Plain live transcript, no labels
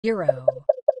0.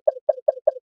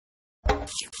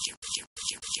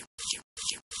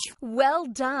 Well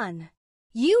done!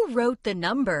 You wrote the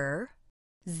number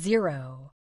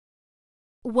 0.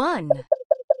 1.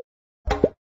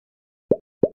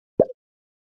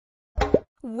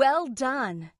 Well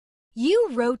done! You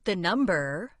wrote the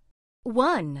number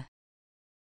 1.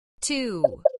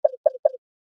 2.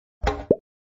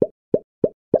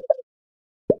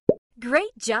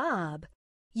 Great job!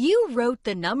 You wrote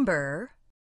the number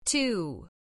 2.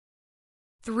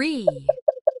 3.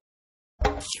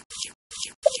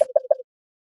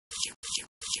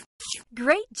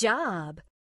 Great job!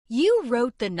 You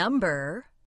wrote the number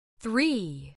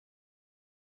 3.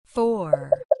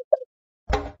 4.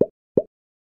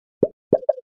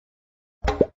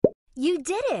 You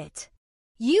did it!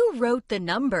 You wrote the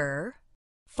number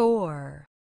 4.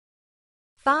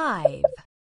 5.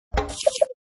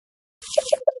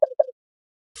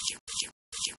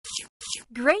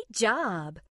 Great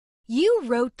job! You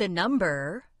wrote the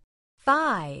number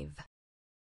 5.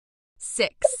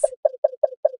 6.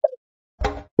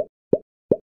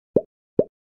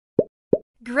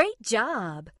 Great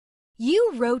job!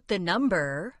 You wrote the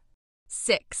number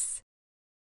 6.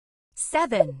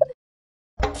 7.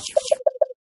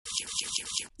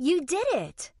 You did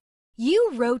it!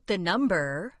 You wrote the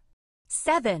number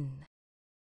 7.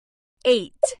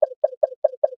 8.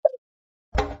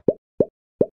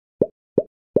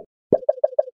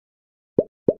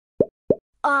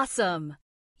 Awesome!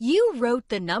 You wrote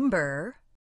the number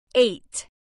 8.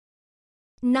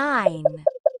 9.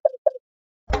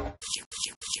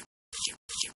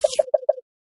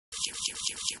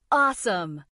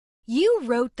 Awesome! You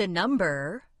wrote the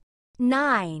number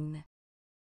 9.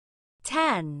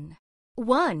 10.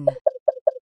 1.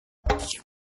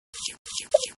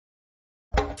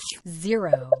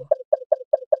 0.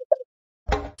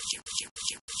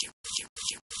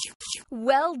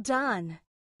 Well done!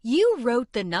 You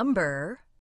wrote the number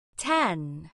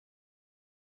 10.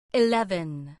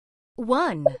 11.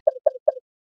 1.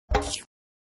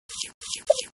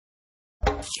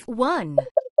 1.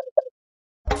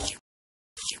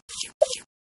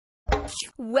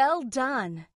 Well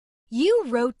done! You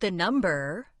wrote the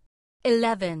number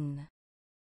 11.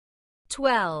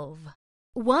 12.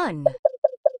 1.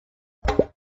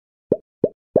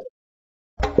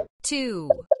 2.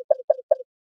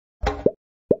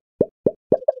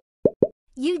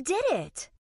 You did it!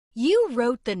 You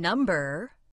wrote the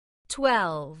number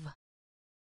 12.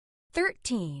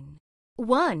 13.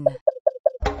 1.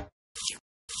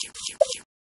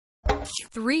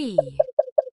 3.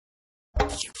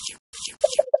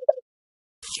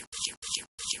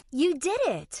 You did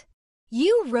it!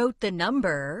 You wrote the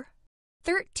number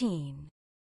 13.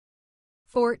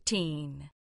 14.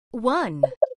 1.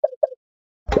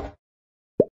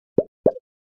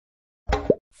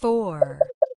 4.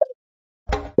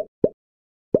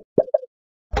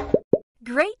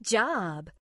 Great job!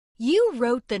 You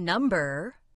wrote the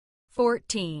number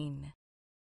 14.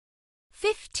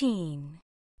 15.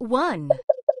 1.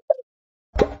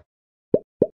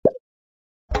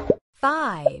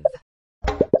 5.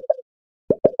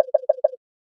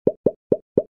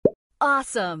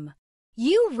 Awesome!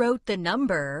 You wrote the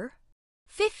number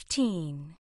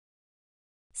 15.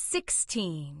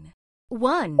 16.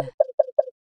 1.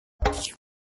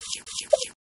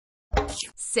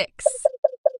 6.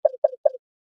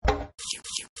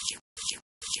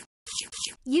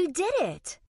 You did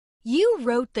it! You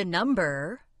wrote the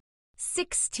number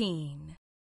 16.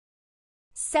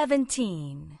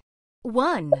 17.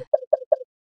 1.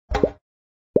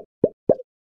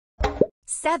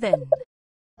 7.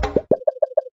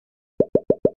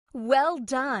 Well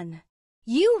done!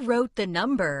 You wrote the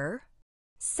number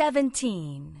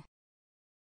 17.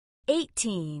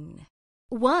 18.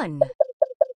 1.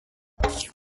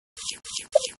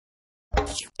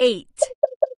 8.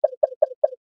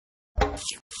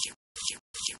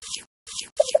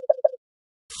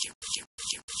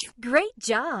 Great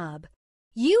job!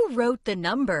 You wrote the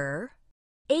number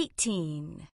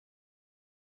 18.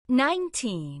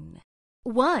 19.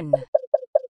 1.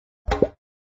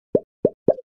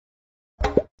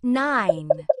 9.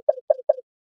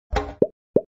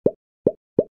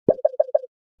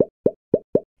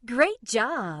 Great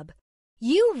job!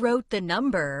 You wrote the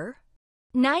number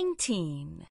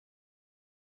 19.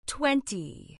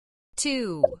 20.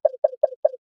 2.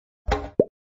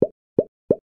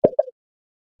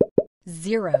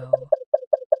 0.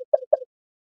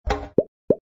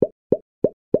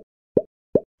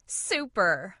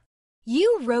 Super!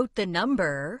 You wrote the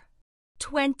number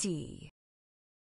 20.